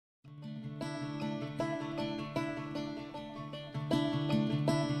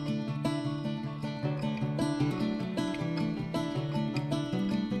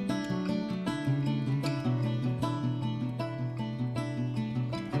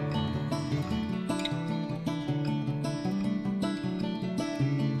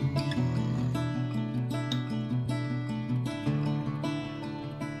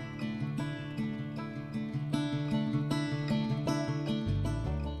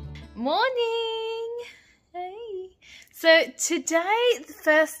Morning. Hey. So today,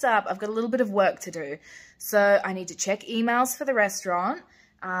 first up, I've got a little bit of work to do. So I need to check emails for the restaurant,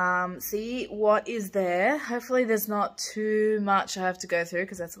 see what is there. Hopefully there's not too much I have to go through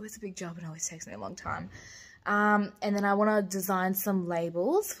because that's always a big job and always takes me a long time. And then I want to design some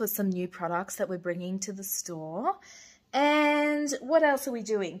labels for some new products that we're bringing to the store. And what else are we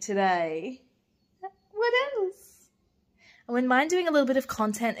doing today? What else? I wouldn't mind doing a little bit of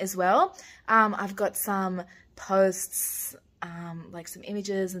content as well. I've got some posts, like some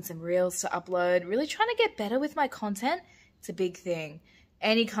images and some reels to upload. Really trying to get better with my content. It's a big thing.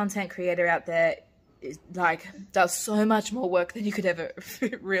 Any content creator out there is, does so much more work than you could ever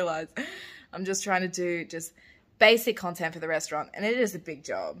realize. I'm just trying to do just basic content for the restaurant, and it is a big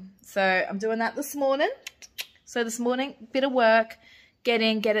job. So I'm doing that this morning. So this morning, bit of work, get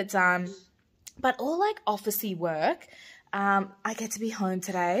it done. But all like officey work, I get to be home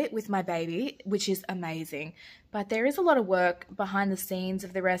today with my baby, which is amazing. But there is a lot of work behind the scenes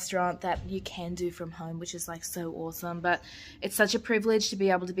of the restaurant that you can do from home, which is like so awesome. But it's such a privilege to be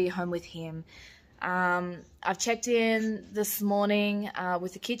able to be home with him. I've checked in this morning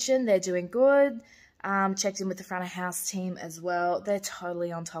with the kitchen. They're doing good. Checked in with the front of house team as well. They're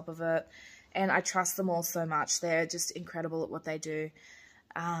totally on top of it. And I trust them all so much. They're just incredible at what they do.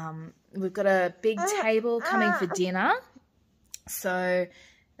 We've got a big table coming for dinner. So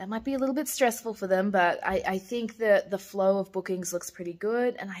that might be a little bit stressful for them, but I think that the flow of bookings looks pretty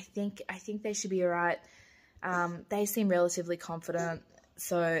good, and I think they should be all right. They seem relatively confident,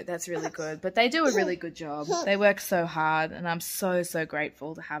 so that's really good. But they do a really good job. They work so hard, and I'm so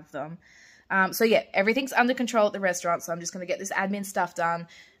grateful to have them. So yeah, everything's under control at the restaurant, so I'm just going to get this admin stuff done,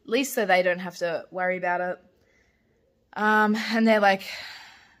 at least so they don't have to worry about it. And they're like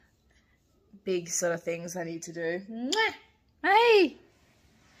big sort of things I need to do. Hey!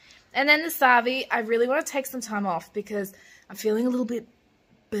 And then the Savi, I really want to take some time off because I'm feeling a little bit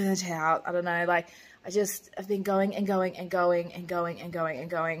burnt out. I don't know, like I've been going and going and going and going and going and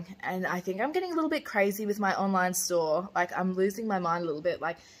going. And I think I'm getting a little bit crazy with my online store. Like I'm losing my mind a little bit.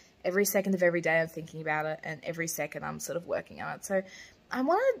 Like every second of every day I'm thinking about it, and every second I'm sort of working on it. So I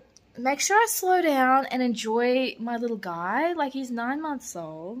want to make sure I slow down and enjoy my little guy. Like he's 9 months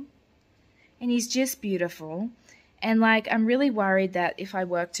old and he's just beautiful. And like I'm really worried that if I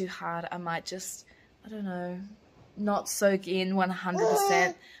work too hard, I might just, I don't know, not soak in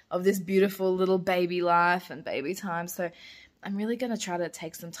 100% of this beautiful little baby life and baby time. So I'm really going to try to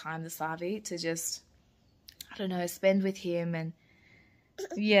take some time this Savi to just, I don't know, spend with him and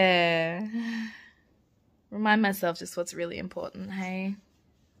yeah, remind myself just what's really important, hey?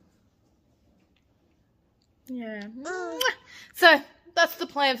 Yeah. So that's the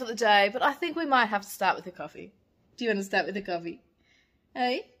plan for the day, but I think we might have to start with the coffee. Do you want to start with the coffee?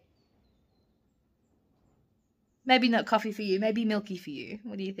 Hey? Maybe not coffee for you, maybe milky for you.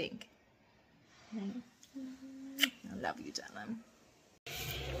 What do you think? I love you, darling.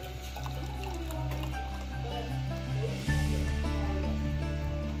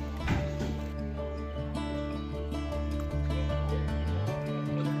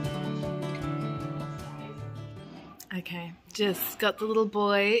 Okay, just got the little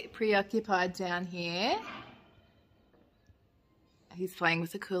boy preoccupied down here. He's playing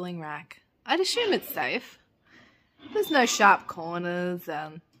with the cooling rack. I'd assume it's safe. There's no sharp corners.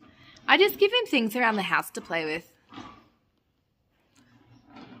 I just give him things around the house to play with.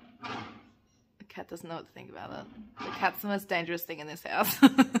 The cat doesn't know what to think about it. The cat's the most dangerous thing in this house.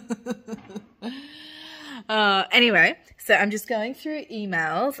 Anyway, so I'm just going through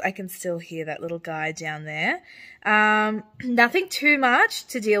emails. I can still hear that little guy down there. Nothing too much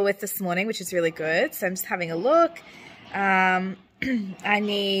to deal with this morning, which is really good. So I'm just having a look.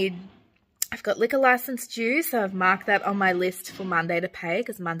 I've got liquor license due, so I've marked that on my list for Monday to pay,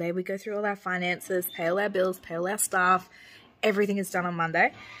 because Monday we go through all our finances, pay all our bills, pay all our staff. Everything is done on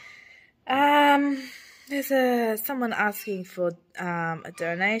Monday. There's someone asking for a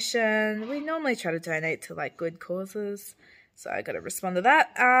donation. We normally try to donate to like good causes, so I got to respond to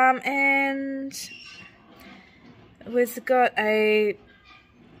that. And we've got an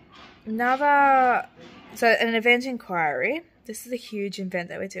event inquiry. This is a huge event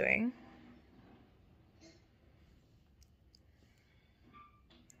that we're doing.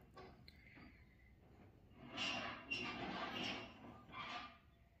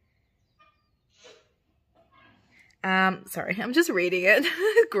 Sorry, I'm just reading it.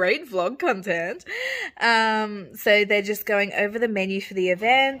 Great vlog content. So they're just going over the menu for the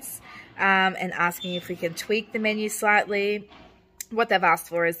events, and asking if we can tweak the menu slightly. What they've asked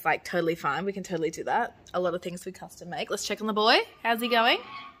for is like totally fine. We can totally do that. A lot of things we custom make. Let's check on the boy. How's he going?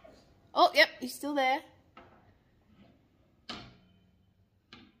 Oh, yep, he's still there.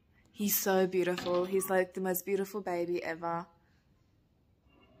 He's so beautiful. He's like the most beautiful baby ever.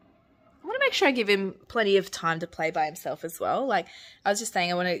 I want to make sure I give him plenty of time to play by himself as well. Like I was just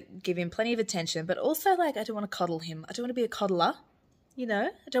saying, I want to give him plenty of attention, but also like I don't want to coddle him. I don't want to be a coddler, you know?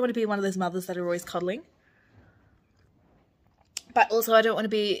 I don't want to be one of those mothers that are always coddling. But also I don't want to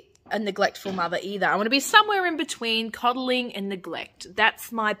be a neglectful mother either. I want to be somewhere in between coddling and neglect.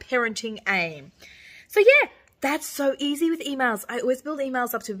 That's my parenting aim. So yeah, that's so easy with emails. I always build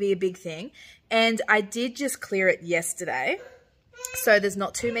emails up to be a big thing. And I did just clear it yesterday. So there's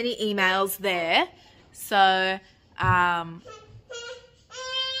not too many emails there. So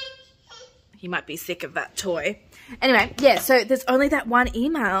he might be sick of that toy. Anyway, yeah, so there's only that one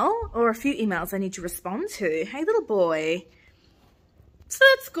email or a few emails I need to respond to. Hey, little boy. So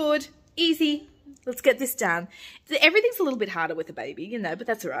that's good. Easy. Let's get this done. Everything's a little bit harder with a baby, you know, but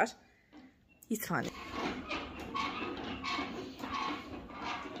that's all right. He's fine.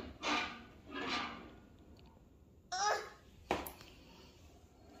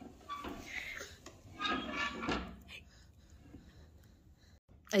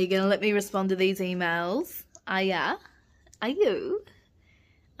 Are you going to let me respond to these emails? Are ya? Are you?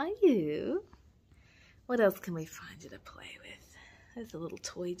 Are you? What else can we find you to play with? There's a little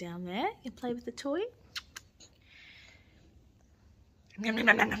toy down there. You can play with the toy. A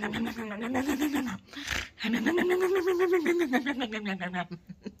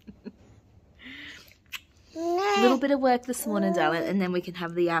little bit of work this morning, darling, and then we can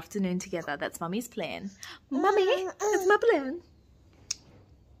have the afternoon together. That's Mummy's plan. Mummy, it's my plan.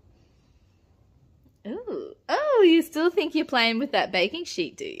 Ooh. Oh, you still think you're playing with that baking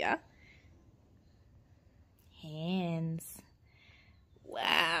sheet, do ya? Hands.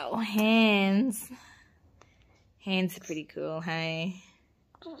 Wow, hands. Hands are pretty cool, hey?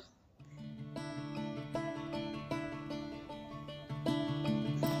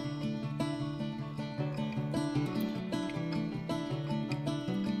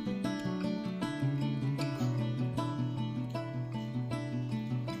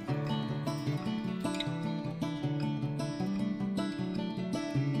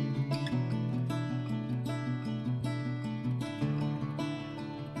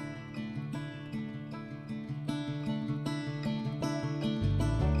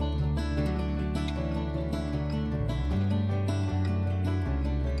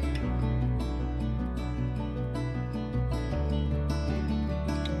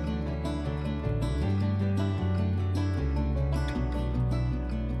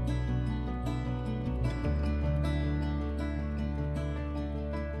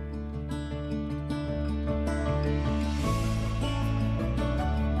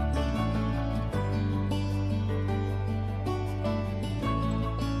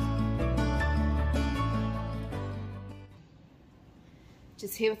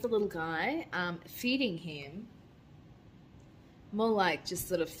 Just here with the little guy, feeding him, more like just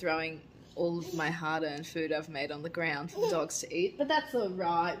sort of throwing all of my hard-earned food I've made on the ground for the dogs to eat, but that's all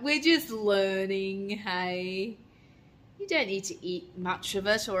right. We're just learning, hey? You don't need to eat much of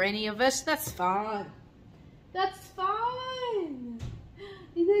it or any of it. That's fine. That's fine.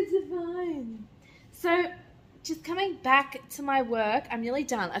 That's fine. So, just coming back to my work, I'm nearly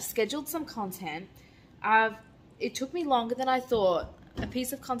done. I've scheduled some content. It took me longer than I thought. A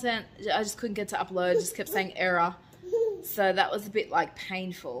piece of content I just couldn't get to upload, just kept saying error. So that was a bit like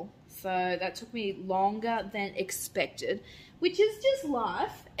painful. So that took me longer than expected, which is just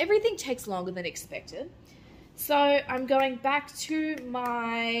life. Everything takes longer than expected. So I'm going back to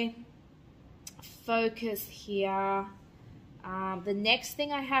my focus here. The next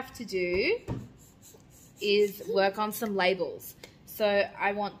thing I have to do is work on some labels. So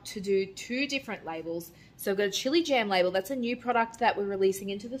I want to do 2 different labels. So I've got a chili jam label. That's a new product that we're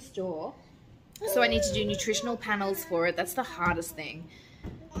releasing into the store. So I need to do nutritional panels for it. That's the hardest thing.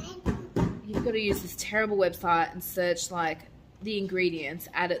 You've got to use this terrible website and search like the ingredients,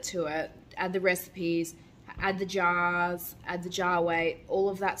 add it to it, add the recipes, add the jars, add the jar weight, all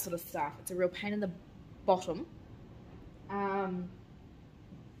of that sort of stuff. It's a real pain in the bottom.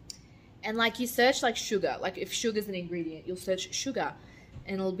 And like you search like sugar, like if sugar's an ingredient, you'll search sugar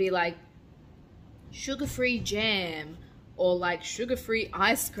and it'll be like sugar-free jam or like sugar-free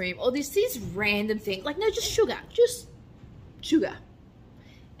ice cream or these random things. Like, no, just sugar.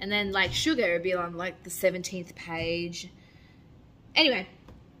 And then like sugar would be on like the 17th page. Anyway,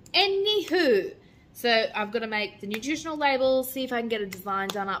 anywho, so I've got to make the nutritional labels, see if I can get a design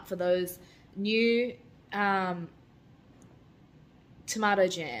done up for those new tomato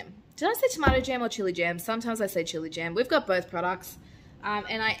jam. Did I say tomato jam or chili jam? Sometimes I say chili jam. We've got both products.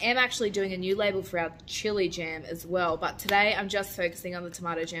 And I am actually doing a new label for our chili jam as well. But today I'm just focusing on the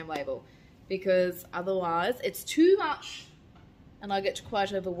tomato jam label because otherwise it's too much and I get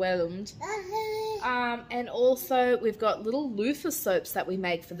quite overwhelmed. And also we've got little loofah soaps that we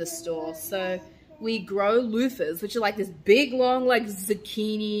make for the store. So we grow loofahs, which are like this big, long, like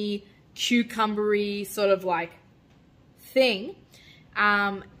zucchini, cucumbery sort of like thing.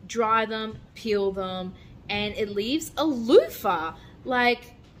 Dry them, peel them, and it leaves a loofah,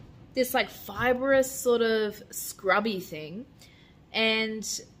 like this like fibrous sort of scrubby thing. And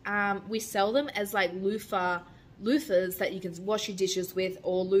we sell them as like loofahs that you can wash your dishes with,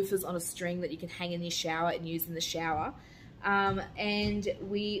 or loofahs on a string that you can hang in your shower and use in the shower. And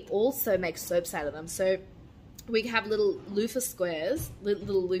we also make soaps out of them. So we have little loofah squares,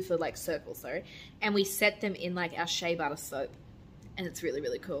 little loofah like circles, sorry, and we set them in like our shea butter soap, and it's really,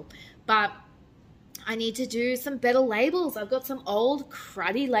 really cool. But I need to do some better labels. I've got some old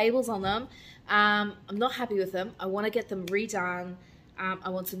cruddy labels on them. I'm not happy with them. I want to get them redone. I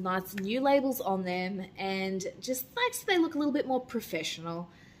want some nice new labels on them, and just like so they look a little bit more professional.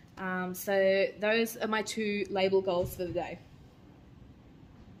 So those are my 2 label goals for the day.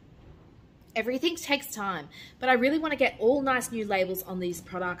 Everything takes time, but I really want to get all nice new labels on these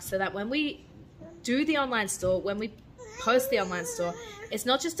products so that when we do the online store, when we post the online store, it's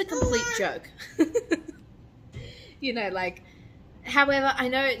not just a complete joke. You know, like, however, I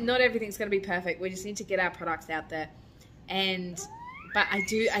know not everything's going to be perfect. We just need to get our products out there. But I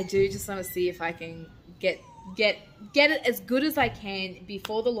do just want to see if I can get it as good as I can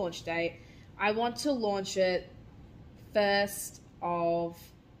before the launch date. I want to launch it 1st of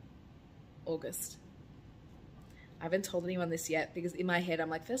August. I haven't told anyone this yet because in my head I'm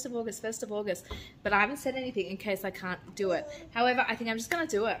like 1st of August, 1st of August. But I haven't said anything in case I can't do it. However, I think I'm just going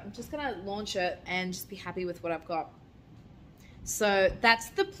to do it. I'm just going to launch it and just be happy with what I've got. So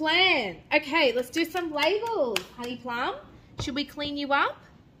that's the plan. Okay, let's do some labels, Honey Plum. Should we clean you up?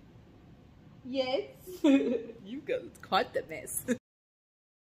 Yes. You've got quite the mess.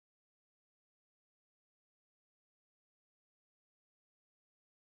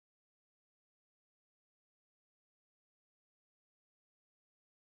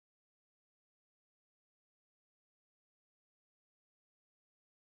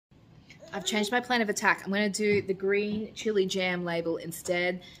 I've changed my plan of attack. I'm going to do the green chili jam label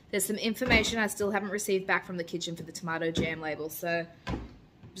instead. There's some information I still haven't received back from the kitchen for the tomato jam label. So I'm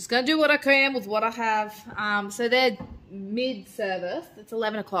just going to do what I can with what I have. So they're mid-service. It's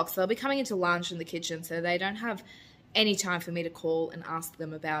 11 o'clock. So they'll be coming into lunch in the kitchen. So they don't have any time for me to call and ask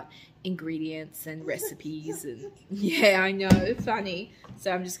them about ingredients and recipes. And yeah, I know. Funny.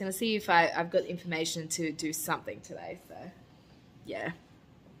 So I'm just going to see if I've got information to do something today. So yeah.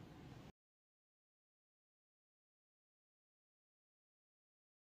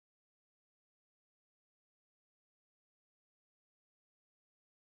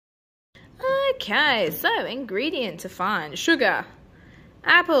 Okay, so ingredient to find: sugar,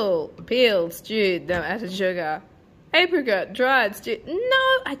 apple, peeled, stewed, no added sugar, apricot, dried, stewed.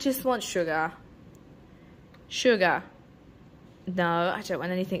 No, I just want sugar. Sugar. No, I don't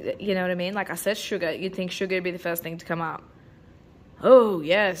want anything that, you know what I mean? Like I said, sugar. You'd think sugar would be the first thing to come up. Oh,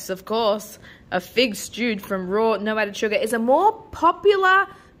 yes, of course. A fig stewed from raw, no added sugar is a more popular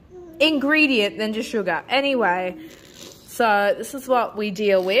ingredient than just sugar. Anyway, so this is what we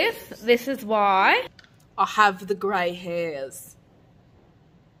deal with. This is why I have the grey hairs.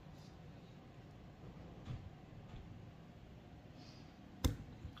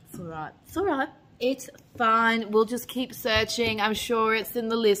 It's alright. It's alright. It's fine. We'll just keep searching. I'm sure it's in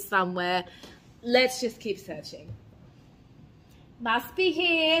the list somewhere. Let's just keep searching. Must be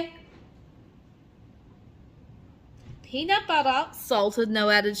here. Peanut butter, salted, no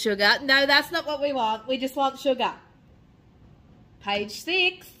added sugar. No, that's not what we want. We just want sugar. Page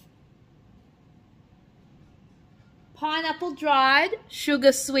 6. Pineapple dried,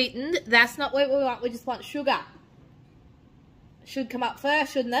 sugar sweetened. That's not what we want. We just want sugar. Should come up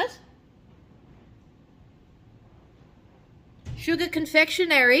first, shouldn't it? Sugar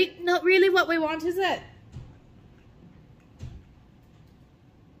confectionery. Not really what we want, is it?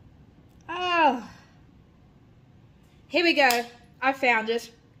 Oh. Here we go. I found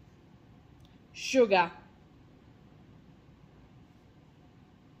it. Sugar.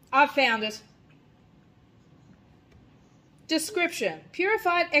 I found it. Description: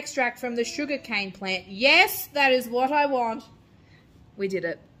 purified extract from the sugarcane plant. Yes, that is what I want. We did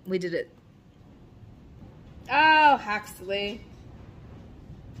it. We did it. Oh, Huxley.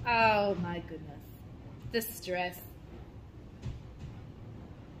 Oh, my goodness. The stress.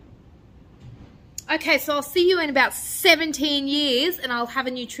 Okay, so I'll see you in about 17 years and I'll have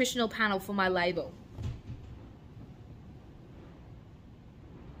a nutritional panel for my label.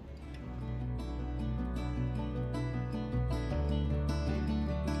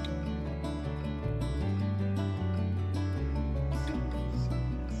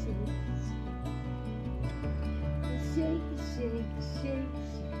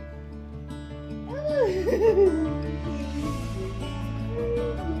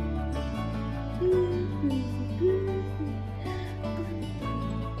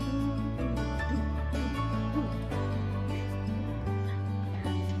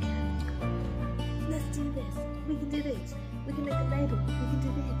 Let's do this. We can do this. We can make a label. We can do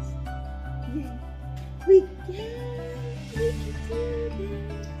this. Yeah. We can do this.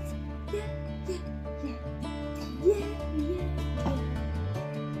 Yeah.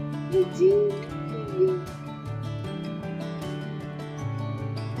 We do.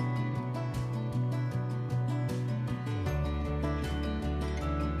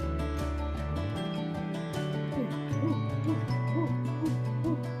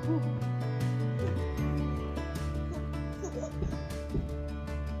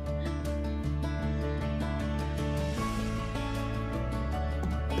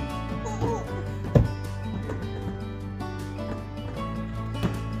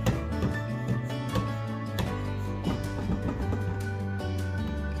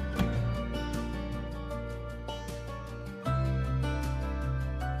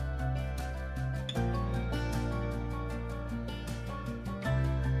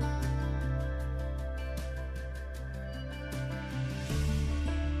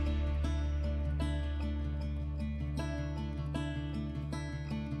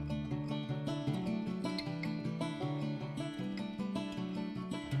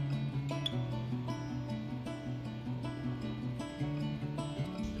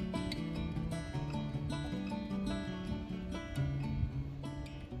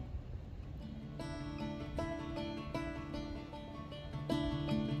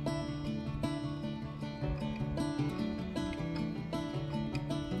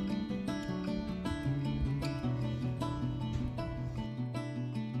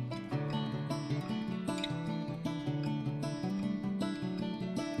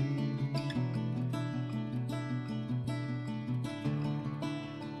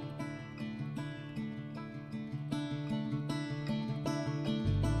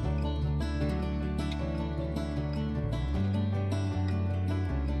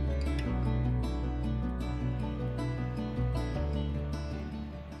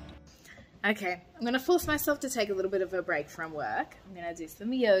 Okay, I'm going to force myself to take a little bit of a break from work. I'm going to do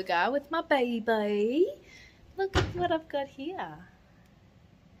some yoga with my baby. Look at what I've got here.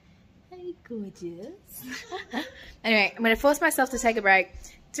 Hey, gorgeous. Anyway, I'm going to force myself to take a break.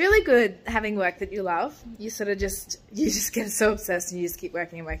 It's really good having work that you love. You just get so obsessed and you just keep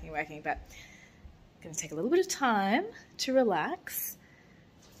working and working and working. But I'm going to take a little bit of time to relax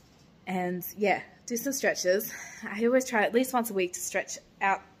and, yeah, do some stretches. I always try at least once a week to stretch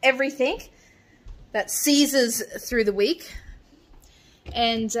out everything that seizes through the week.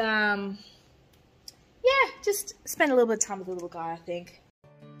 And, yeah, just spend a little bit of time with the little guy, I think.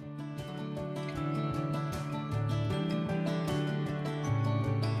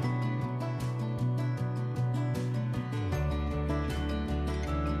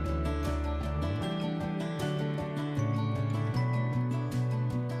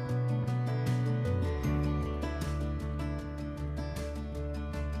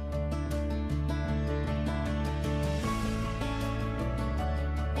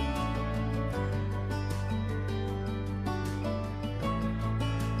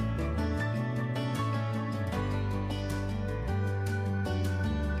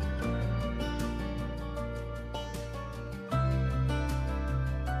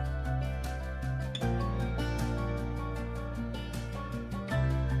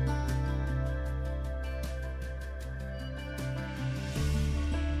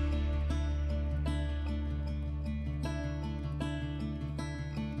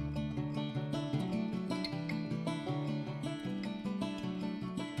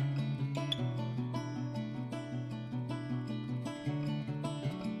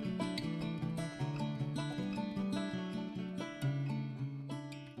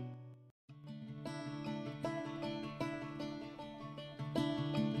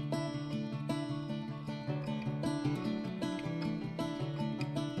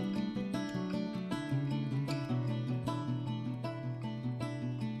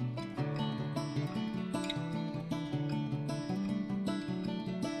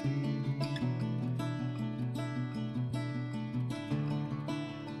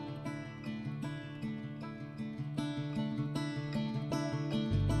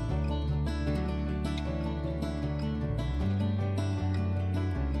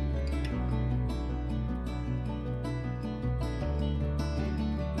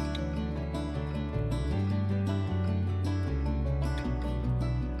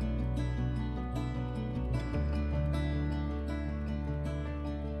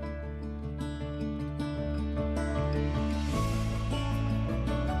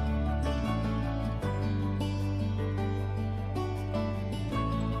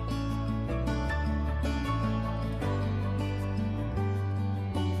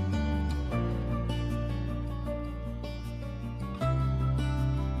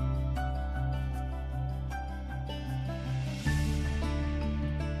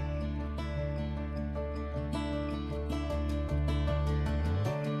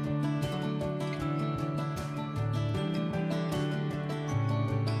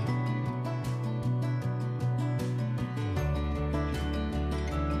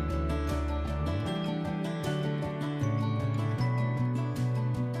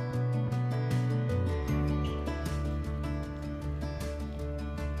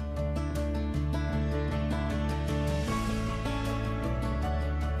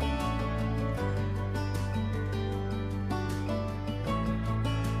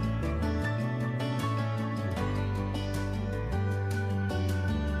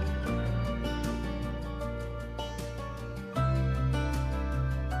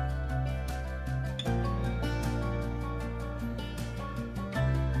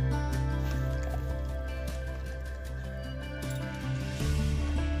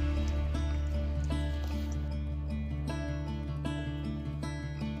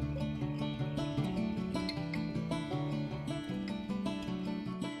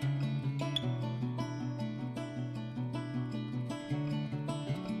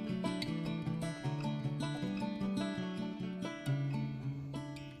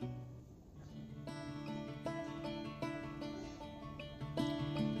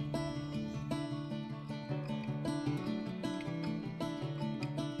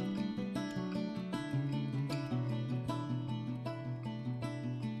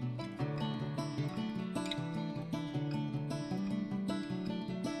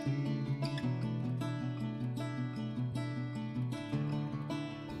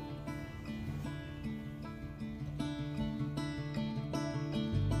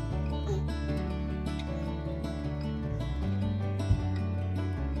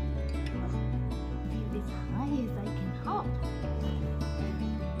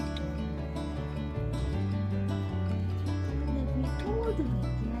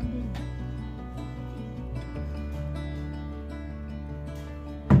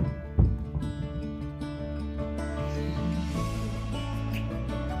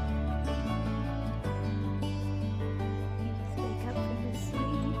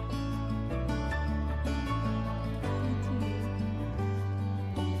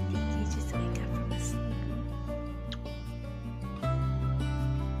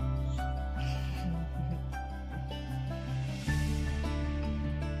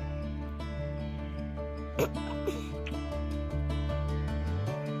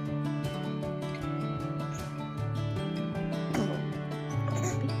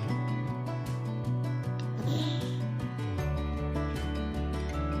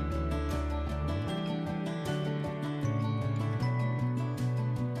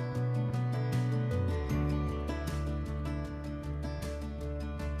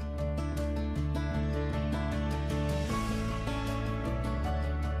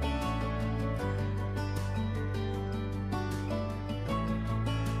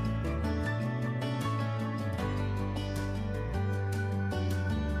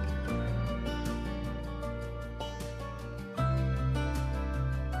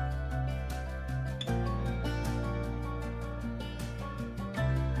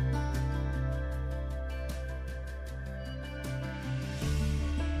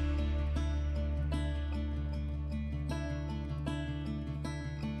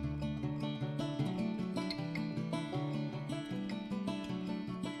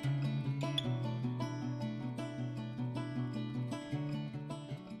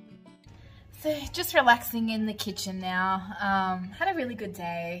 So just relaxing in the kitchen now. Had a really good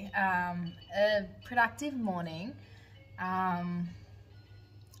day, a productive morning. I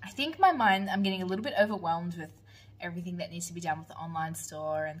think I'm getting a little bit overwhelmed with everything that needs to be done with the online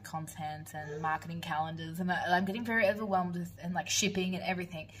store and content and marketing calendars, and I'm getting very overwhelmed with and like shipping and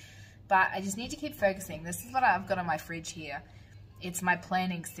everything. But I just need to keep focusing. This is what I've got on my fridge here. It's my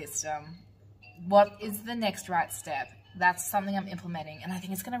planning system. What is the next right step? That's something I'm implementing, and I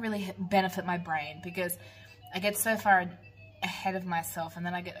think it's going to really benefit my brain, because I get so far ahead of myself and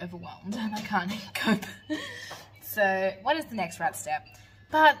then I get overwhelmed and I can't cope. So what is the next right step?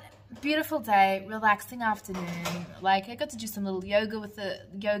 But beautiful day, relaxing afternoon. Like, I got to do some little yoga with the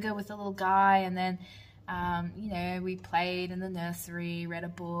little guy, and then you know, we played in the nursery, read a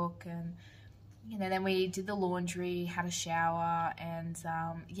book, and you know, then we did the laundry, had a shower, and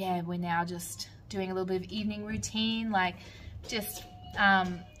yeah, we're now just doing a little bit of evening routine, like just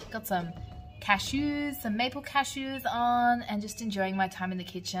got some cashews, some maple cashews on, and just enjoying my time in the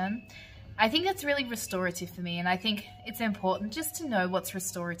kitchen. I think that's really restorative for me, and I think it's important just to know what's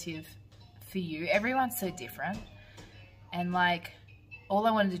restorative for you. Everyone's so different, and like, all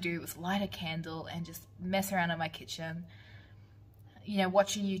I wanted to do was light a candle and just mess around in my kitchen, you know,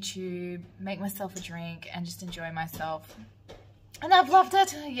 watching YouTube, make myself a drink, and just enjoy myself. And I've loved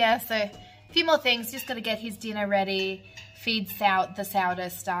it. Yeah, so a few more things. Just got to get his dinner ready, feed the sourdough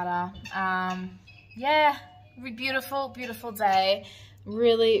starter. Yeah, beautiful, beautiful day.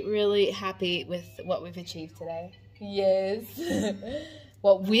 Really, really happy with what we've achieved today. Yes.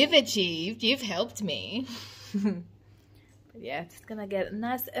 What we've achieved, you've helped me. But yeah, just going to get a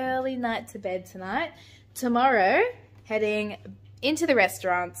nice early night to bed tonight. Tomorrow, heading into the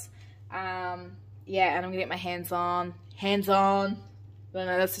restaurants. Yeah, and I'm gonna get my hands on. I don't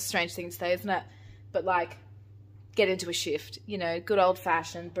know, that's a strange thing to say, isn't it? But like, get into a shift, you know, good old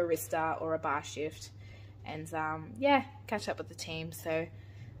fashioned barista or a bar shift, and yeah, catch up with the team. So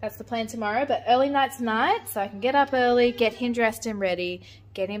that's the plan tomorrow. But early night tonight, so I can get up early, get him dressed and ready,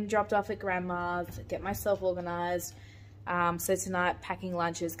 get him dropped off at grandma's, get myself organized. So tonight, packing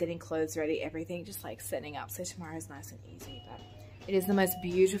lunches, getting clothes ready, everything, just like setting up. So tomorrow's nice and easy. But it is the most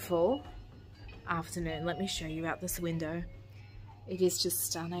beautiful afternoon. Let me show you out this window. It is just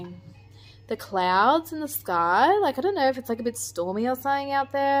stunning. The clouds in the sky, like, I don't know if it's like a bit stormy or something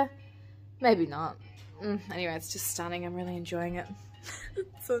out there. Maybe not. Anyway, it's just stunning. I'm really enjoying it.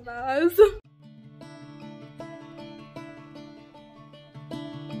 It's so nice.